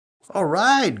All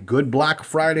right, good Black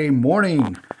Friday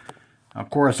morning. Of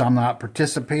course, I'm not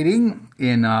participating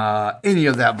in any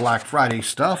of that Black Friday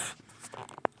stuff.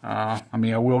 I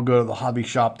will go to the hobby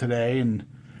shop today and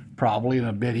probably in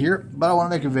a bit here, but I want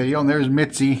to make a video, and there's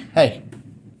Mitzi. Hey,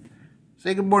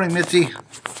 say good morning, Mitzi.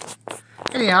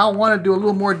 Anyhow, I want to do a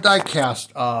little more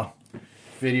diecast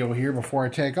video here before I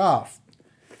take off.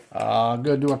 I'm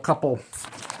going to do a couple,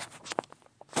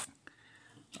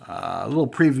 a little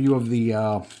preview of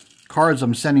the cards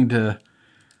I'm sending to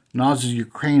Naz's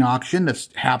Ukraine auction that's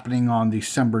happening on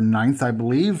December 9th, I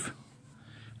believe.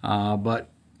 But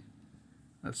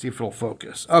let's see if it'll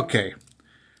focus. Okay,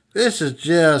 this is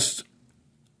just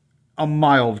a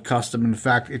mild custom. In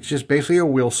fact, it's just basically a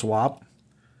wheel swap.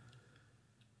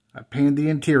 I painted the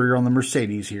interior on the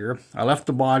Mercedes here. I left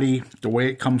the body the way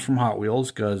it comes from Hot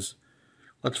Wheels because,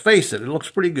 let's face it, it looks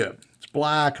pretty good. It's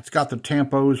black. It's got the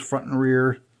tampos front and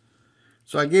rear.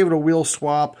 So I gave it a wheel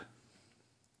swap,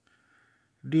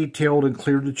 detailed and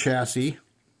cleared the chassis,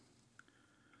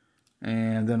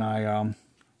 and then I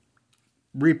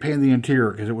repainted the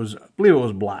interior because I believe it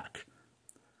was black.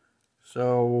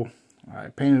 So I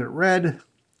painted it red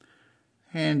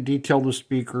and detailed the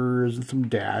speakers and some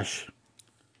dash.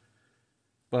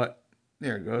 But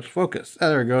there it goes, focus.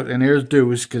 There it goes, and there's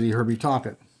Deuce because he heard me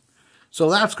talking.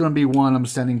 So that's going to be one I'm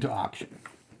sending to auction.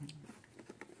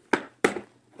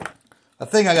 I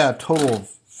think I got a total of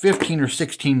 15 or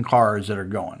 16 cards that are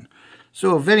going.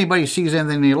 So if anybody sees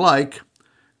anything they like,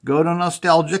 go to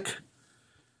Nostalgic.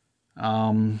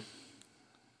 And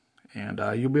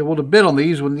you'll be able to bid on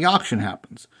these when the auction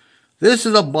happens. This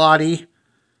is a body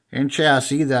and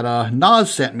chassis that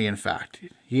Naz sent me, in fact.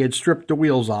 He had stripped the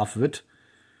wheels off of it.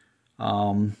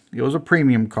 It was a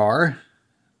premium car,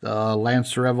 the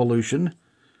Lancer Evolution.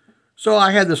 So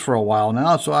I had this for a while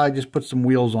now, so I just put some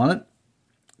wheels on it.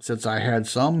 Since I had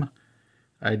some,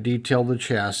 I detailed the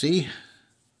chassis,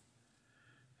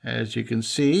 as you can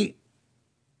see,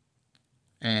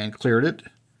 and cleared it.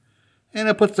 And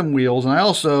I put some wheels, and I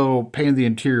also painted the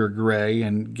interior gray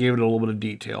and gave it a little bit of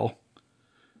detail.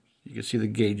 You can see the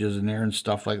gauges in there and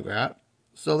stuff like that.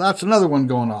 So that's another one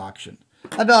going to auction.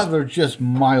 Another just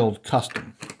mild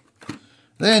custom.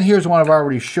 Then here's one I've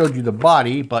already showed you the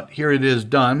body, but here it is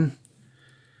done.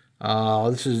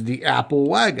 This is the Apple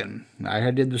wagon.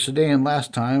 I did the sedan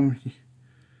last time,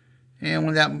 and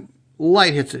when that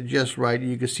light hits it just right,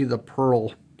 you can see the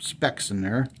pearl specks in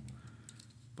there.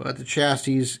 But the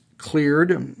chassis cleared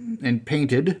and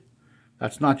painted.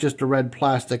 That's not just a red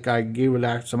plastic. I gave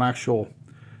it some actual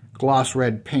gloss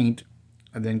red paint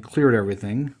and then cleared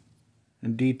everything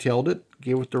and detailed it.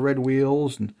 Gave it the red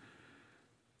wheels and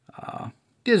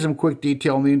did some quick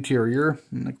detail on the interior.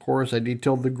 And of course I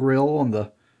detailed the grille and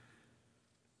the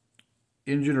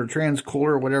engine or trans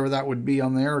cooler, or whatever that would be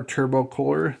on there, or turbo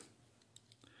cooler.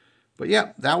 But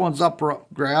yeah, that one's up for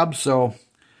grabs. So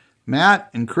Matt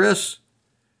and Chris,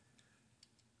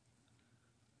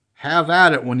 have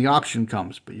at it when the auction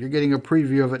comes, but you're getting a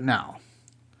preview of it now.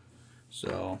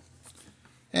 So,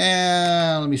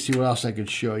 and let me see what else I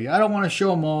could show you. I don't want to show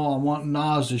them all. I want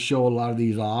Naz to show a lot of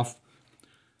these off.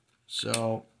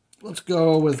 So let's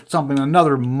go with something,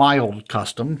 another mild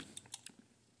custom.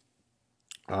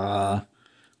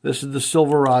 This is the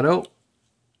Silverado.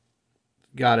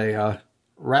 Got a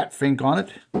rat fink on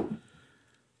it.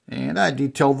 And I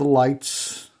detailed the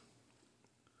lights.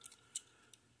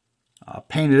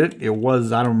 Painted it. It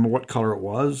was, I don't remember what color it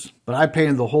was, but I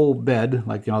painted the whole bed.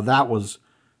 Like, that was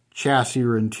chassis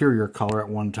or interior color at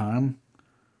one time.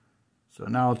 So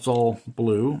now it's all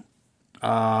blue.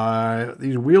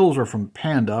 These wheels are from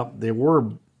Panda. They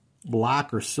were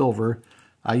black or silver.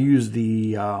 I used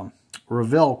the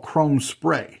Revell Chrome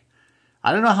Spray.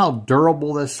 I don't know how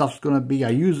durable this stuff's going to be. I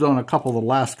used it on a couple of the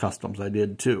last customs I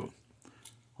did too,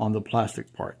 on the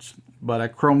plastic parts. But I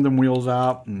chromed them wheels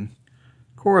out, and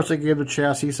of course I gave the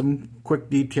chassis some quick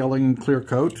detailing and clear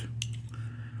coat.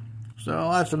 So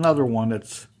that's another one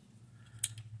that's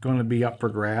going to be up for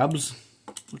grabs.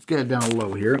 Let's get it down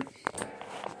low here.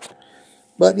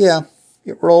 But yeah,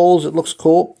 it rolls. It looks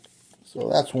cool. So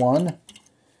that's one.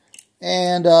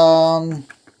 And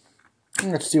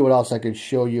let's see what else I could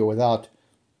show you without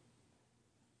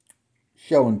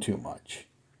showing too much.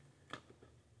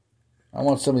 I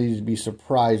want some of these to be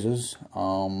surprises.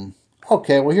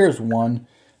 Okay, well here's one.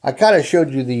 I kind of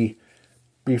showed you the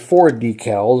before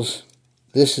decals.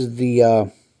 This is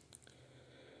the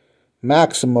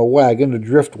Maxima wagon, the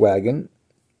drift wagon.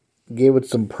 Gave it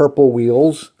some purple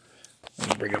wheels. Let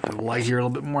me bring up the light here a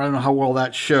little bit more. I don't know how well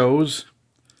that shows,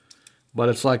 but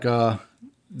it's like a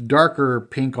darker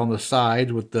pink on the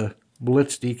sides with the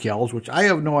Blitz decals, which I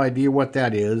have no idea what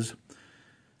that is.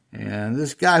 And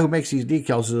this guy who makes these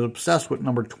decals is obsessed with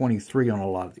number 23 on a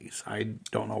lot of these. I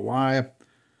don't know why.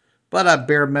 But I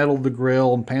bare metaled the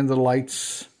grill and painted the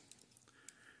lights.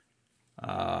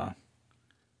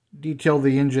 Detailed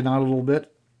the engine out a little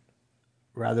bit,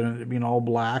 rather than it being all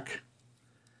black.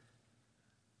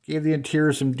 Gave the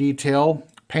interior some detail.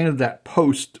 Painted that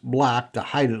post black to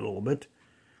hide it a little bit.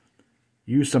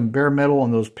 Used some bare metal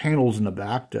on those panels in the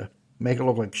back to make it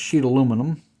look like sheet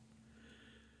aluminum.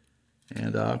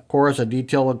 And of course, I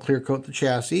detailed and clear coat the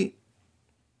chassis.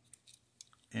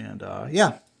 And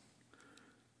yeah.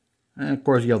 And of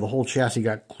course, yeah, the whole chassis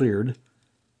got cleared.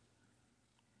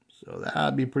 So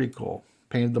that'd be pretty cool.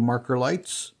 Painted the marker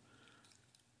lights.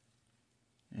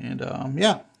 And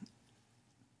yeah.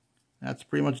 That's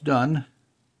pretty much done.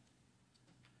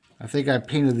 I think I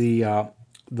painted the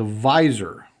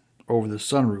visor over the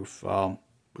sunroof.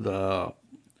 The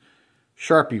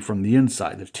Sharpie from the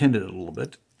inside. I've tinted it a little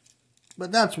bit.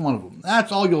 But that's one of them.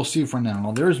 That's all you'll see for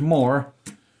now. There's more.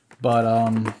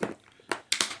 But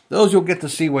those you'll get to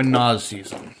see when Nas sees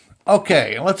them.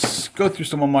 Okay, let's go through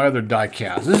some of my other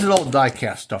die-casts. This is all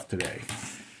die-cast stuff today.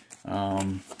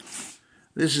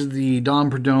 This is the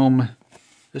Dom Perdome.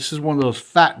 This is one of those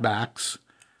fatbacks.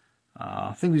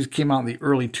 I think these came out in the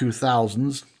early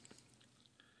 2000s.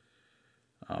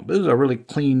 But this is a really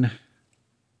clean...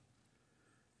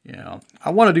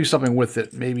 I want to do something with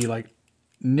it. Maybe like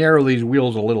narrow these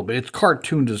wheels a little bit. It's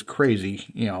cartooned as crazy,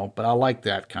 but I like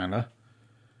that kind of.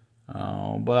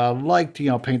 But I'd like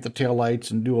to, paint the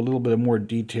taillights and do a little bit more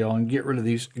detail and get rid of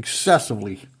these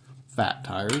excessively fat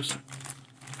tires.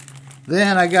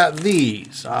 Then I got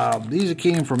these. These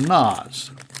came from Nas.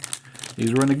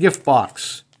 These were in a gift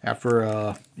box after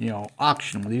a,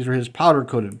 auction. These are his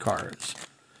powder-coated cars.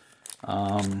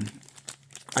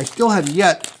 I still have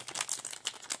yet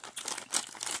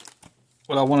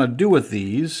what I want to do with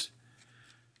these.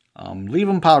 Leave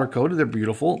them powder-coated. They're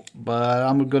beautiful. But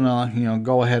I'm going to,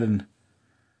 go ahead and,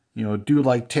 do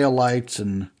like tail lights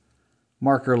and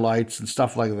marker lights and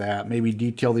stuff like that. Maybe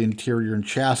detail the interior and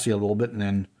chassis a little bit. And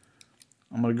then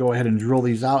I'm going to go ahead and drill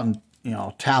these out and,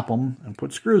 tap them and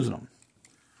put screws in them.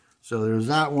 So there's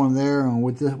that one there. And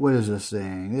with this, what is this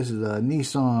thing? This is a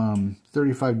Nissan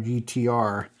 35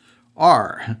 GTR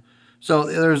R. So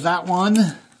there's that one.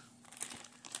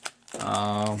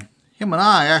 Him and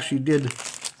I actually did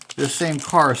this same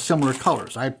car, similar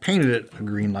colors. I painted it a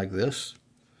green like this.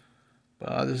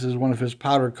 This is one of his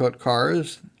powder coat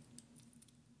cars,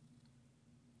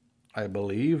 I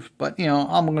believe. But,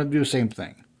 I'm going to do the same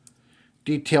thing.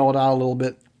 Detail it out a little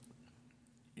bit.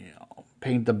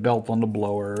 Paint the belt on the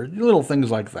blower. Little things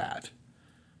like that.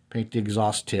 Paint the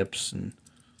exhaust tips and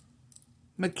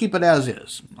keep it as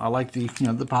is. I like the,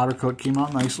 the powder coat came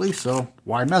out nicely, so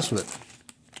why mess with it?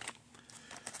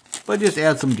 But just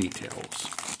add some details.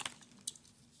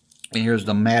 And here's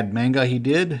the Mad Manga he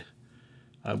did.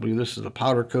 I believe this is a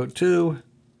powder coat too.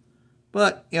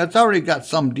 But, it's already got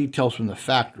some details from the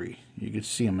factory. You can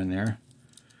see them in there.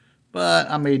 But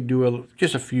I may do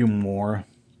just a few more.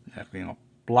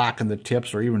 Blacken the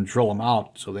tips or even drill them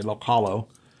out so they look hollow.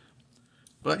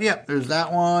 But, yeah, there's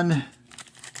that one.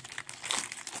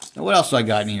 Now, what else I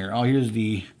got in here? Oh, here's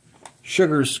the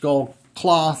sugar skull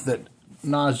cloth that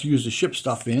Nas used to ship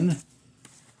stuff in.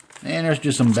 And there's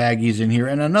just some baggies in here.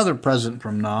 And another present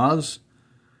from Nas.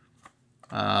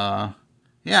 Yeah,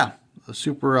 the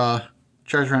Super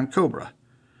Treasure Hunt Cobra,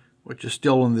 which is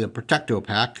still in the Protecto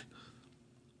pack.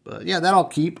 But yeah, that I'll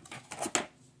keep.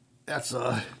 That's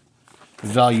a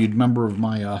valued member of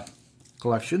my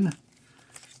collection.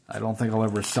 I don't think I'll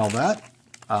ever sell that.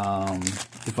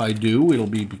 If I do, it'll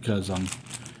be because I'm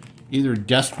either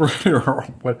desperate or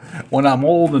when I'm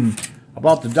old and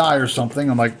about to die or something,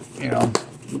 I'm like,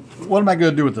 what am I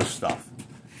going to do with this stuff?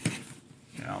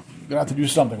 Gonna have to do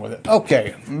something with it.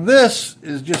 Okay, this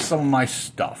is just some of my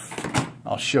stuff.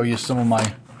 I'll show you some of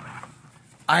my...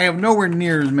 I have nowhere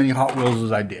near as many Hot Wheels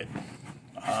as I did.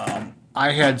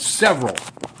 I had several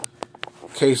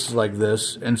cases like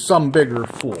this, and some bigger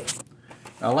full.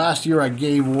 Now, last year I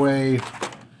gave away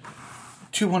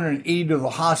 280 to the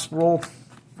hospital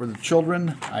for the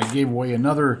children. I gave away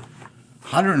another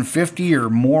 150 or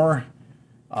more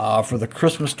for the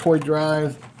Christmas toy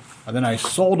drive. And then I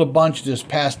sold a bunch this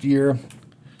past year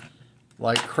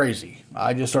like crazy.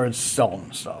 I just started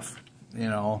selling stuff.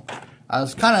 I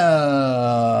was kind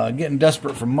of getting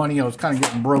desperate for money. I was kind of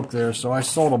getting broke there, so I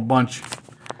sold a bunch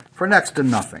for next to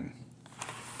nothing.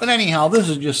 But anyhow, this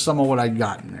is just some of what I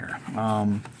got in there.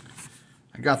 I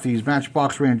got these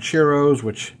Matchbox Rancheros,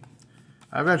 which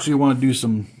I eventually want to do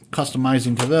some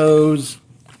customizing to those.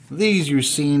 These you've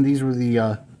seen. These were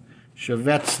the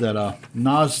Chevettes that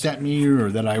Nas sent me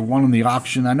or that I won in the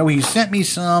auction. I know he sent me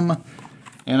some,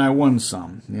 and I won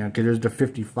some. You know, because there's the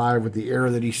 55 with the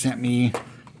error that he sent me.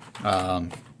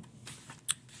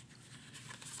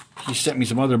 He sent me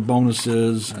some other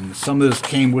bonuses, and some of this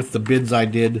came with the bids I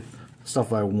did.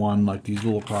 Stuff I won, like these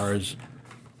little cars.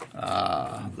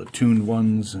 The tuned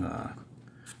ones.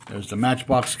 There's the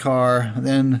Matchbox car. And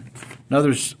then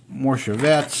more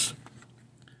Chevettes.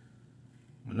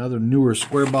 Another newer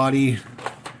square body.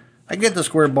 I get the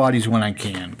square bodies when I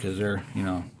can because they're, you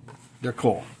know, they're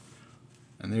cool.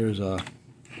 And there's the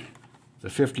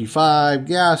 55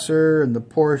 Gasser and the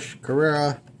Porsche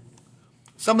Carrera.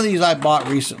 Some of these I bought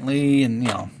recently and, you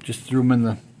know, just threw them in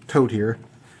the tote here.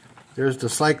 There's the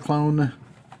Cyclone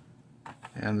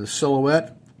and the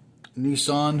Silhouette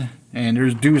Nissan. And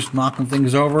there's Deuce knocking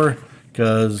things over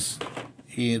because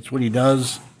it's what he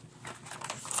does.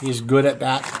 He's good at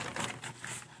that.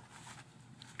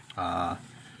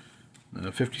 The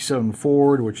 57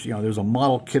 Ford, which, you know, there's a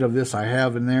model kit of this I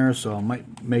have in there, so I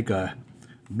might make a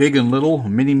big and little, a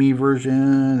mini-me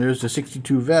version. There's the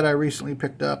 62 Vet I recently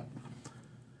picked up.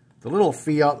 The little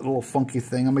Fiat, the little funky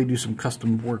thing, I may do some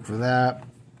custom work for that.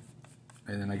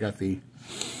 And then I got the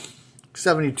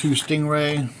 72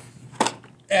 Stingray.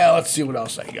 Yeah, let's see what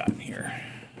else I got in here.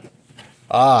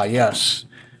 Ah, yes.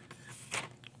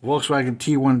 Volkswagen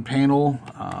T1 panel.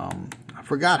 I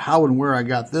forgot how and where I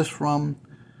got this from.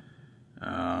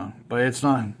 But it's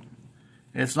not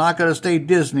going to stay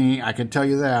Disney, I can tell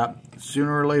you that.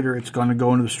 Sooner or later, it's going to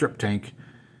go into the strip tank.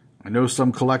 I know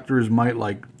some collectors might,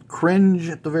 like, cringe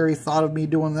at the very thought of me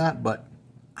doing that, but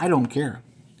I don't care.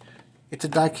 It's a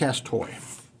die-cast toy.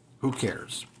 Who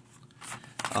cares?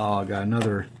 Oh, I got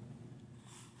another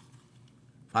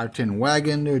 510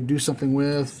 wagon to do something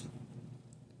with.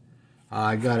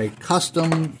 I got a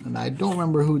custom, and I don't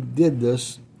remember who did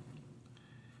this.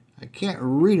 I can't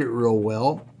read it real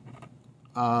well.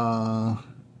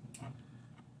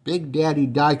 Big Daddy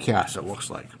Diecast, it looks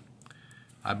like.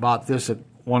 I bought this at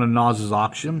one of Nas's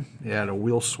auction. It had a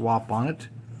wheel swap on it.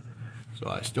 So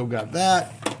I still got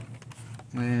that.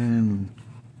 And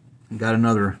got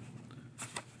another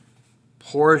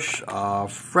Porsche. A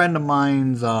friend of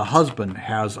mine's husband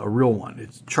has a real one.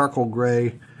 It's charcoal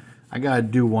gray. I got to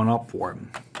do one up for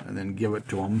him and then give it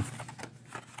to him.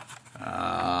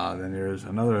 Then there's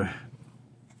another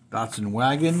Datsun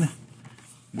wagon,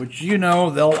 which, you know,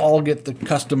 they'll all get the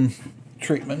custom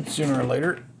treatment sooner or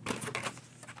later.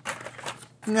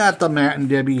 Got the Matt and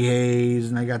Debbie Hayes,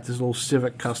 and I got this little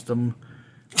Civic Custom.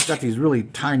 It's got these really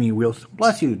tiny wheels.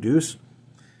 Bless you, Deuce.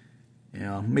 You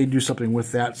know, may do something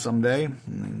with that someday.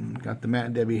 And got the Matt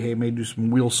and Debbie Hayes, may do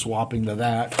some wheel swapping to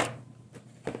that.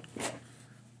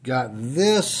 Got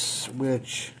this,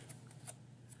 which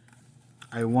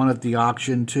I won at the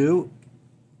auction too.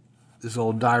 This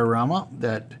old diorama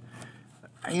that,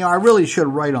 you know, I really should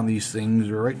write on these things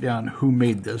or write down who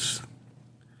made this.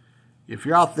 If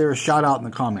you're out there, shout out in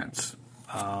the comments.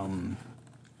 But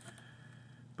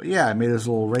yeah, I made this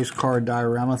little race car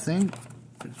diorama thing.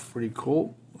 It's pretty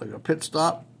cool, like a pit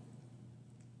stop.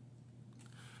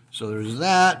 So there's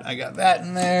that. I got that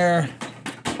in there.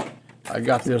 I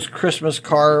got this Christmas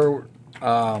car,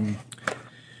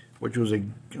 which was a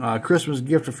Christmas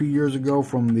gift a few years ago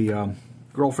from the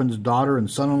girlfriend's daughter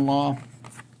and son-in-law.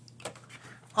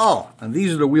 Oh, and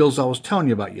these are the wheels I was telling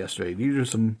you about yesterday.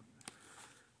 These are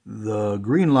the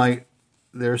green light,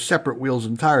 they're separate wheels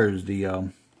and tires,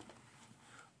 the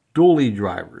dually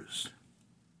drivers.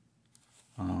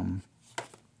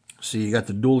 So you got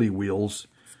the dually wheels.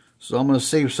 So I'm going to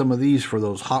save some of these for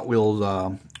those Hot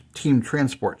Wheels team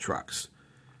transport trucks.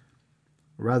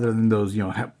 Rather than those, you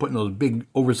know, putting those big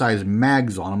oversized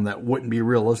mags on them that wouldn't be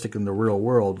realistic in the real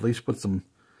world. At least put some,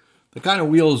 the kind of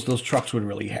wheels those trucks would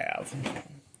really have.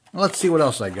 Let's see what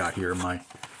else I got here in my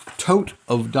Tote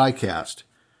of Diecast.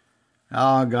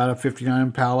 I got a 59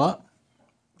 Impala,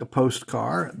 the post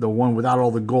car, the one without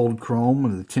all the gold chrome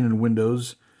and the tinted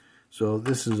windows. So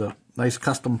this is a nice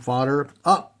custom fodder.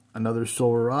 Oh, another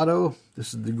Silverado.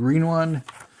 This is the green one,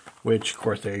 which of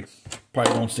course they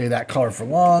probably won't stay that color for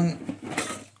long.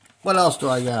 What else do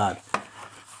I got?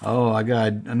 Oh, I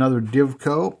got another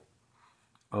Divco.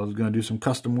 I was going to do some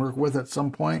custom work with at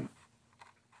some point.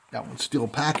 That one's still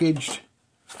packaged.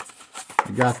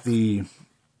 I got the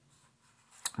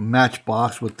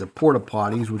Matchbox with the porta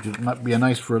potties, which might be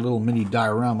nice for a little mini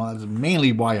diorama. That's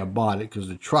mainly why I bought it, because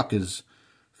the truck is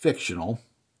fictional.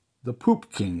 The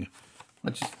Poop King,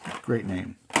 which is a great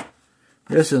name.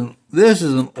 This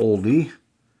is an oldie.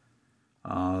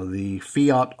 The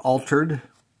Fiat Altered.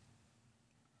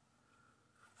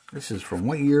 This is from,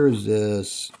 what year is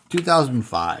this?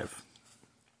 2005.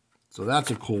 So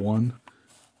that's a cool one.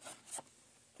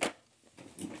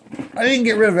 I didn't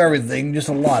get rid of everything, just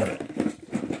a lot of it.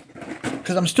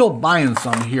 Because I'm still buying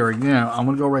some here. Again, I'm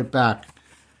going to go right back.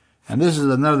 And this is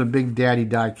another Big Daddy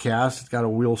die cast. It's got a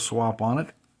wheel swap on it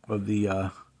of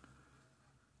the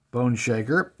Bone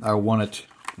Shaker. I won it,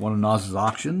 one of Naz's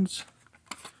auctions.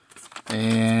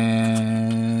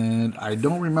 And I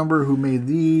don't remember who made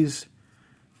these.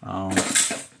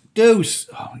 Deuce.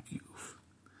 Oh, you.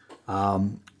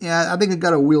 Yeah, I think it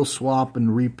got a wheel swap and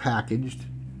repackaged.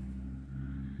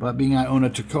 But being I own a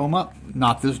Tacoma,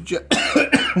 not this gen,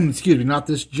 excuse me, not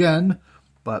this gen,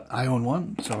 but I own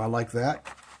one, so I like that.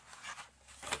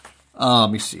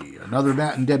 Let me see, another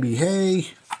Matt and Debbie Hay,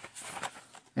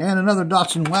 and another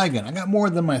Datsun wagon. I got more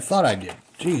than I thought I did.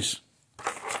 Jeez.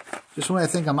 Just when I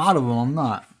think I'm out of them, I'm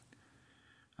not.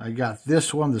 I got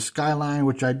this one, the Skyline,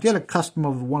 which I did a custom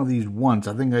of one of these once.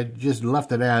 I think I just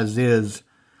left it as is.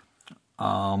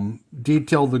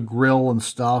 Detailed the grill and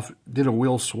stuff, did a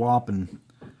wheel swap, and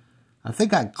I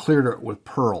think I cleared it with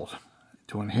pearl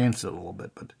to enhance it a little bit,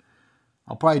 but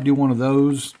I'll probably do one of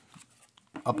those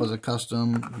up as a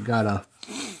custom. Got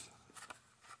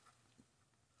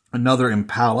another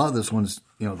Impala. This one's,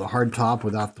 you know, the hard top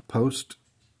without the post,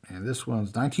 and this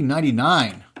one's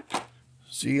 1999.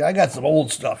 See, I got some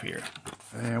old stuff here.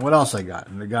 And what else I got?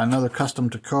 And I got another custom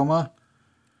Tacoma.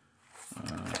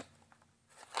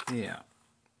 Yeah.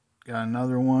 Got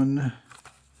another one,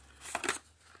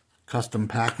 custom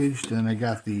packaged, and I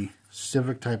got the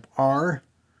Civic Type R.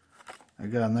 I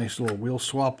got a nice little wheel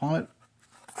swap on it.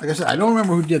 Like I said, I don't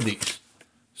remember who did these.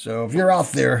 So if you're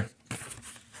out there,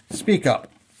 speak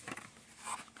up.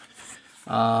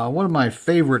 One of my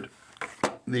favorite,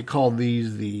 they call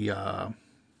these the,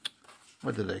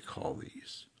 what do they call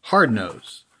these? Hard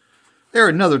nose. They're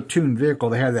another tuned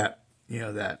vehicle. They have that, you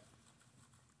know, that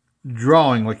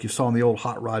drawing like you saw in the old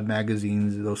Hot Rod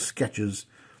magazines, those sketches.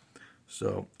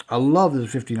 So I love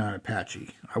this 59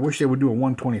 Apache. I wish they would do a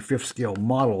 1/25th scale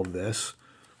model of this,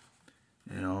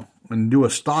 you know, and do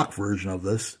a stock version of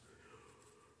this.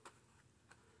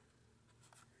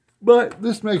 But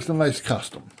this makes a nice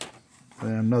custom.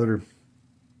 And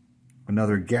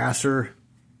another gasser,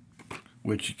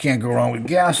 which you can't go wrong with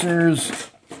gassers.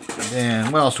 And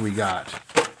then what else do we got?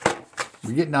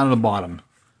 We're getting down to the bottom.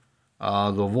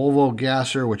 The Volvo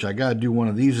gasser, which I got to do one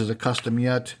of these as a custom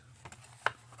yet.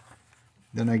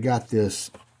 Then I got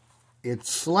this. It's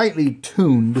slightly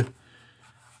tuned.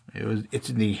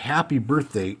 It's in the Happy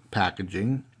Birthday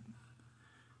packaging.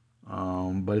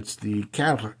 But it's the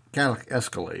Cadillac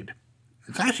Escalade.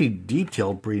 It's actually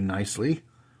detailed pretty nicely.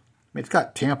 I mean, it's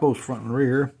got tampos front and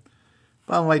rear.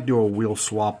 But I might do a wheel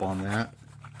swap on that.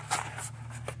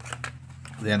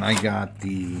 Then I got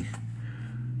the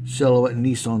Silhouette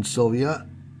Nissan Silvia,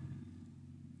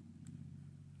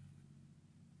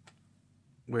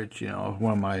 which, you know, is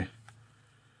one of my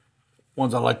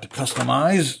ones I like to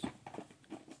customize.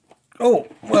 Oh,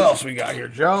 what else we got here,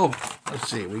 Joe? Let's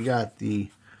see. We got the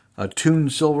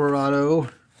tuned Silverado.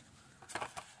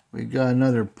 We got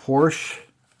another Porsche,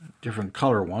 different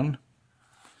color one.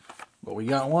 But we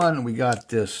got one. We got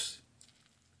this,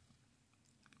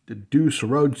 the Deuce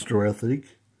Roadster, I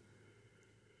think.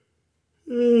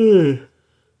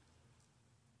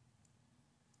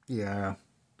 Yeah,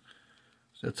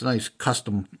 so it's a nice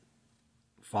custom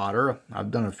fodder.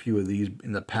 I've done a few of these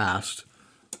in the past.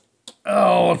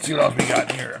 Oh, let's see what else we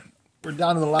got here. We're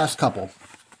down to the last couple.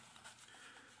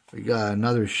 We got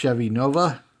another Chevy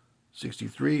Nova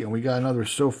 63, and we got another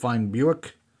So Fine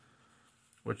Buick,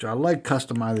 which I like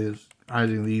customizing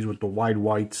these with the wide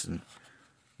whites and,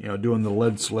 you know, doing the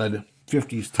lead sled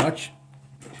 50s touch.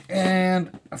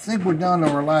 And I think we're down to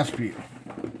our last few.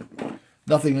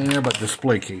 Nothing in there but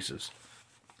display cases.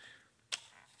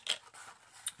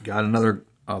 Got another,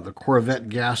 the Corvette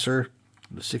gasser,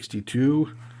 the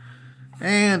 62.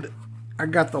 And I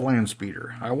got the Land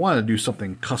Speeder. I want to do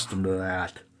something custom to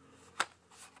that.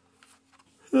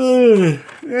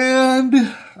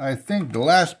 And I think the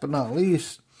last but not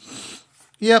least,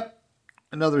 yep,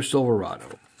 another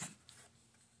Silverado.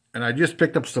 And I just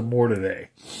picked up some more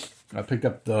today. I picked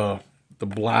up the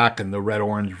black and the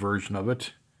red-orange version of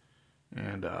it.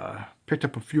 And picked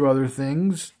up a few other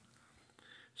things.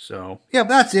 So, yeah,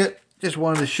 that's it. Just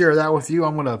wanted to share that with you.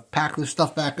 I'm going to pack this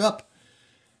stuff back up.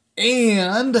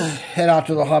 And head out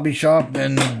to the hobby shop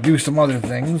and do some other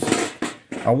things.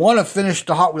 I want to finish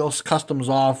the Hot Wheels customs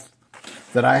off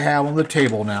that I have on the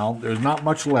table now. There's not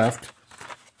much left.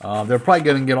 They're probably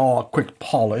going to get all a quick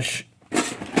polish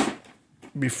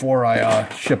before I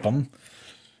ship them.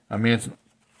 I mean, it's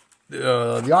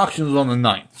the auction is on the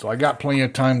 9th, so I got plenty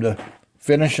of time to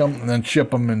finish them, and then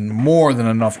ship them in more than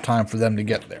enough time for them to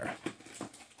get there.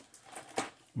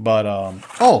 But,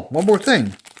 oh, one more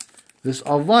thing. This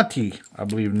Avanti, I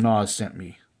believe Nas sent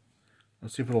me.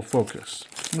 Let's see if it'll focus.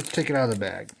 Let's take it out of the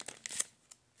bag.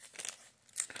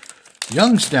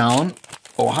 Youngstown,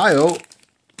 Ohio,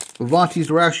 Avantis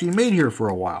were actually made here for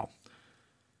a while.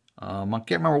 I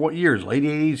can't remember what years, late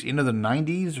 80s, into the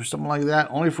 90s or something like that.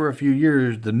 Only for a few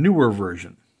years, the newer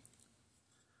version.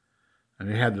 And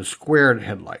they had the squared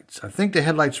headlights. I think the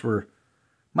headlights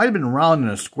might have been round in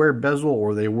a square bezel,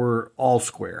 or they were all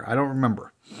square. I don't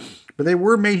remember. But they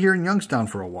were made here in Youngstown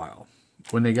for a while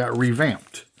when they got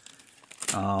revamped.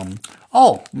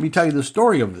 Let me tell you the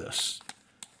story of this.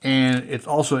 And it's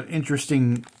also an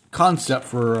interesting concept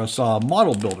for us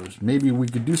model builders. Maybe we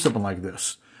could do something like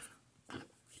this.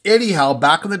 Anyhow,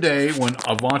 back in the day when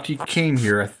Avanti came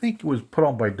here, I think it was put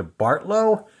on by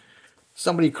DeBartolo.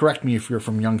 Somebody correct me if you're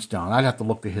from Youngstown. I'd have to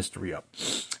look the history up.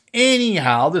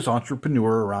 Anyhow, this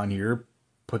entrepreneur around here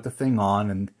put the thing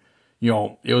on, and, you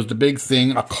know, it was the big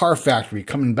thing, a car factory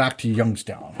coming back to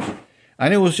Youngstown.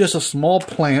 And it was just a small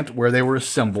plant where they were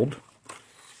assembled.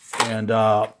 And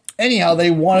anyhow,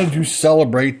 they wanted to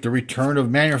celebrate the return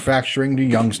of manufacturing to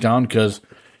Youngstown, because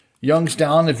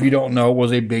Youngstown, if you don't know,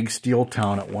 was a big steel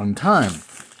town at one time.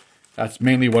 That's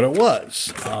mainly what it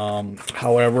was.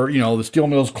 However, you know, the steel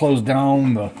mills closed down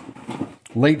in the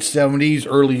late 70s,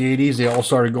 early 80s. They all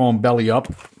started going belly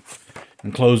up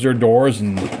and closed their doors,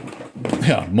 and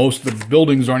yeah, most of the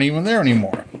buildings aren't even there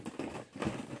anymore.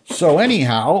 So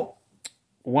anyhow,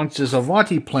 once this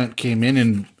Avanti plant came in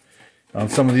and on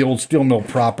some of the old steel mill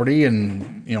property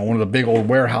and, you know, one of the big old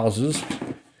warehouses,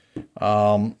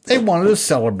 they wanted to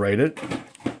celebrate it.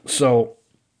 So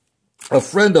a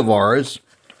friend of ours,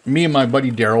 me and my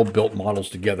buddy Daryl built models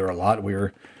together a lot. We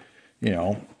were, you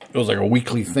know, it was like a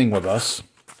weekly thing with us.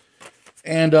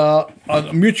 And a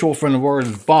mutual friend of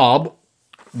ours, Bob,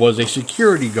 was a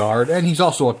security guard, and he's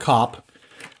also a cop.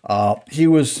 He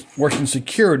was working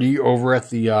security over at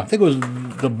the, I think it was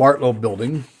the Bartlow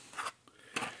building.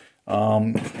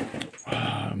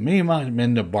 Me might have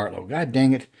been the Bartlow. God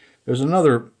dang it. There's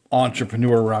another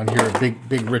entrepreneur around here, a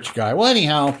big rich guy. Well,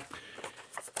 anyhow,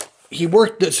 he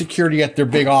worked at security at their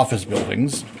big office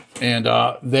buildings, and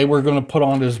they were going to put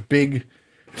on this big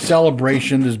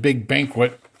celebration, this big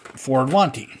banquet for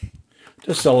Avanti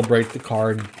to celebrate the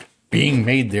car being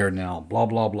made there now, blah,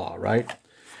 blah, blah, right?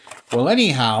 Well,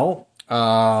 anyhow,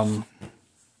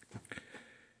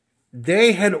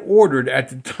 they had ordered at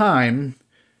the time,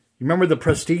 you remember the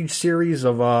Prestige series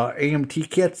of AMT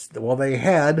kits? Well, they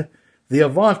had, the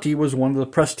Avanti was one of the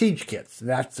Prestige kits.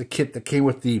 That's the kit that came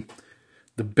with the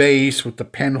base, with the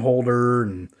pen holder,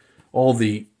 and all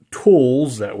the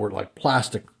tools that were like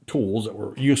plastic tools that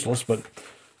were useless. But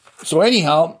so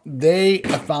anyhow, they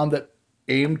found that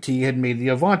AMT had made the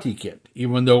Avanti kit,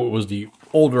 even though it was the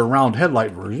older round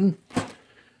headlight version.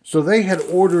 So they had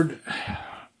ordered,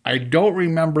 I don't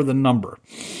remember the number.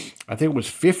 I think it was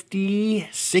 50,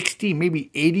 60,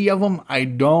 maybe 80 of them. I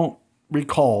don't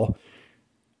recall,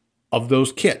 of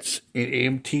those kits. And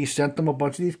AMT sent them a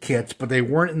bunch of these kits, but they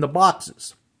weren't in the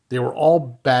boxes. They were all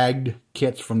bagged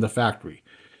kits from the factory.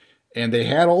 And they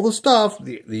had all the stuff.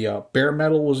 The bare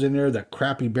metal was in there, that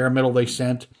crappy bare metal they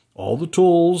sent. All the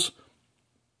tools,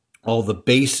 all the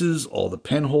bases, all the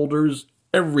pen holders,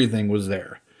 everything was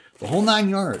there. The whole 9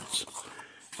 yards.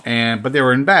 But they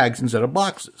were in bags instead of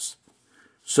boxes.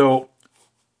 So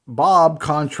Bob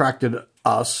contracted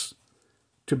us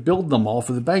to build them all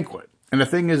for the banquet. And the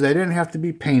thing is, they didn't have to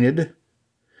be painted.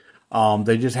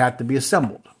 They just had to be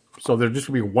assembled. So they're just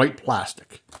going to be white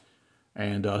plastic.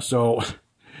 And so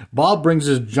Bob brings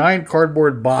this giant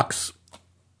cardboard box,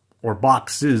 or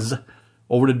boxes,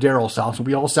 over to Daryl's house. And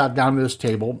we all sat down at this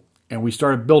table, and we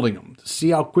started building them to see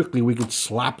how quickly we could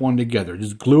slap one together.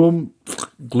 Just glue them,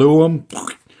 glue them.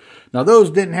 Now, those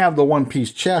didn't have the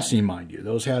one-piece chassis, mind you.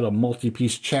 Those had a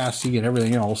multi-piece chassis and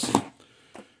everything else.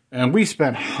 And we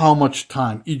spent how much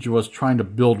time, each of us, trying to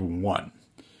build one.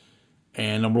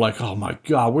 And I'm like, oh my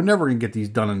God, we're never going to get these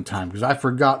done in time, because I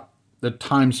forgot the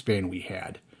time span we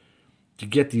had to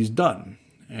get these done.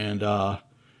 And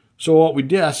so what we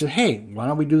did, I said, hey, why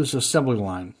don't we do this assembly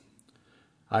line?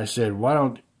 I said, why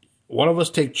don't one of us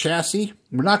take chassis?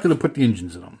 We're not going to put the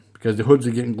engines in them, because the hoods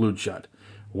are getting glued shut.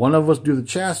 One of us do the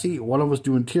chassis, one of us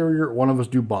do interior, one of us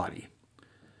do body.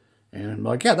 And I'm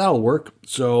like, yeah, that'll work.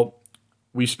 So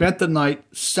we spent the night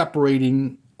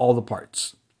separating all the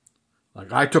parts.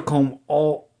 Like, I took home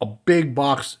a big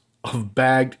box of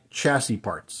bagged chassis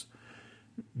parts.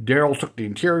 Daryl took the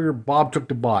interior, Bob took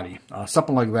the body,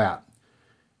 something like that.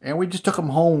 And we just took them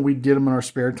home and we did them in our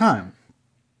spare time.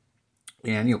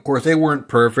 And, of course, they weren't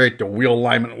perfect. The wheel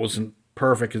alignment wasn't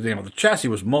perfect because, the chassis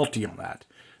was multi on that.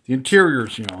 The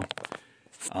interiors,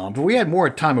 but we had more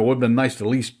time. It would have been nice to at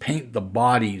least paint the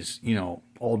bodies,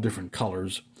 all different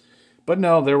colors. But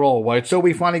no, they were all white. So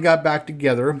we finally got back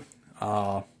together,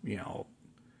 a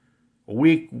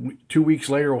week, 2 weeks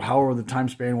later, however the time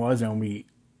span was, and we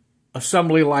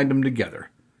assembly lined them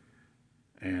together.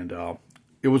 And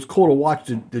it was cool to watch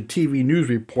the TV news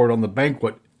report on the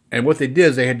banquet. And what they did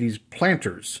is they had these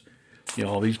planters,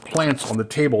 these plants on the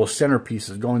table,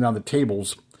 centerpieces going down the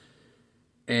tables.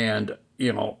 And,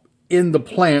 in the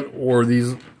plant were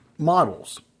these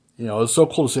models. It's so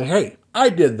cool to say, hey, I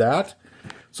did that.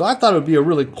 So I thought it would be a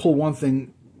really cool one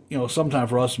thing, sometime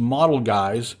for us model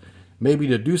guys, maybe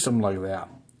to do something like that.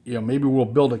 Maybe we'll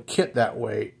build a kit that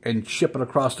way and ship it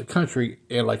across the country.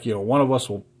 And one of us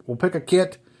will pick a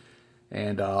kit.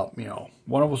 And,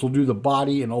 one of us will do the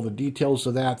body and all the details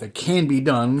of that can be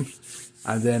done.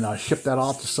 And then ship that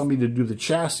off to somebody to do the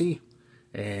chassis.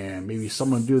 And maybe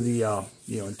someone do the,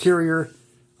 interior.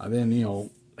 And then,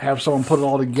 have someone put it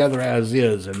all together as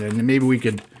is. And then maybe we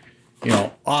could,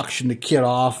 auction the kit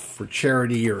off for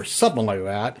charity or something like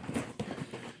that.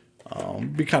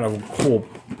 Be kind of a cool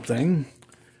thing.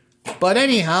 But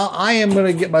anyhow, I am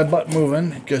going to get my butt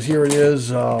moving. Because here it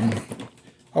is.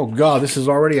 Oh, God, this is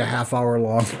already a half hour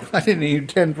long. I didn't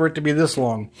intend for it to be this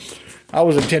long. I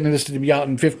was intending this to be out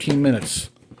in 15 minutes.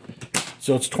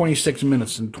 So it's 26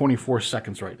 minutes and 24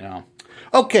 seconds right now.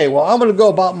 Okay, well, I'm going to go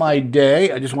about my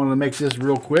day. I just wanted to make this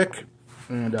real quick.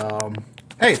 And,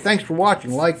 hey, thanks for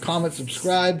watching. Like, comment,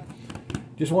 subscribe.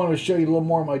 Just wanted to show you a little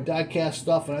more of my diecast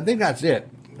stuff. And I think that's it.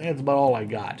 I think that's about all I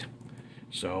got.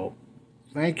 So,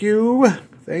 thank you.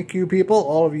 Thank you, people.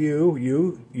 All of you.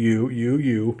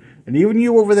 You. And even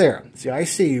you over there. See, I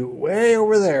see you way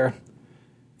over there.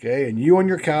 Okay, and you on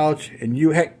your couch. And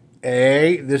you,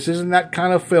 hey, this isn't that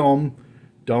kind of film.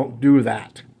 Don't do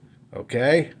that.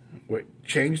 Okay? Wait,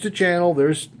 change the channel.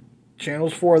 There's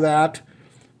channels for that.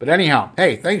 But anyhow,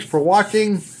 hey, thanks for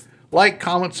watching. Like,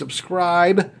 comment,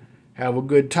 subscribe. Have a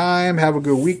good time. Have a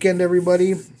good weekend,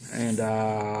 everybody. And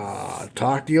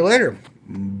talk to you later.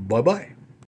 Bye-bye.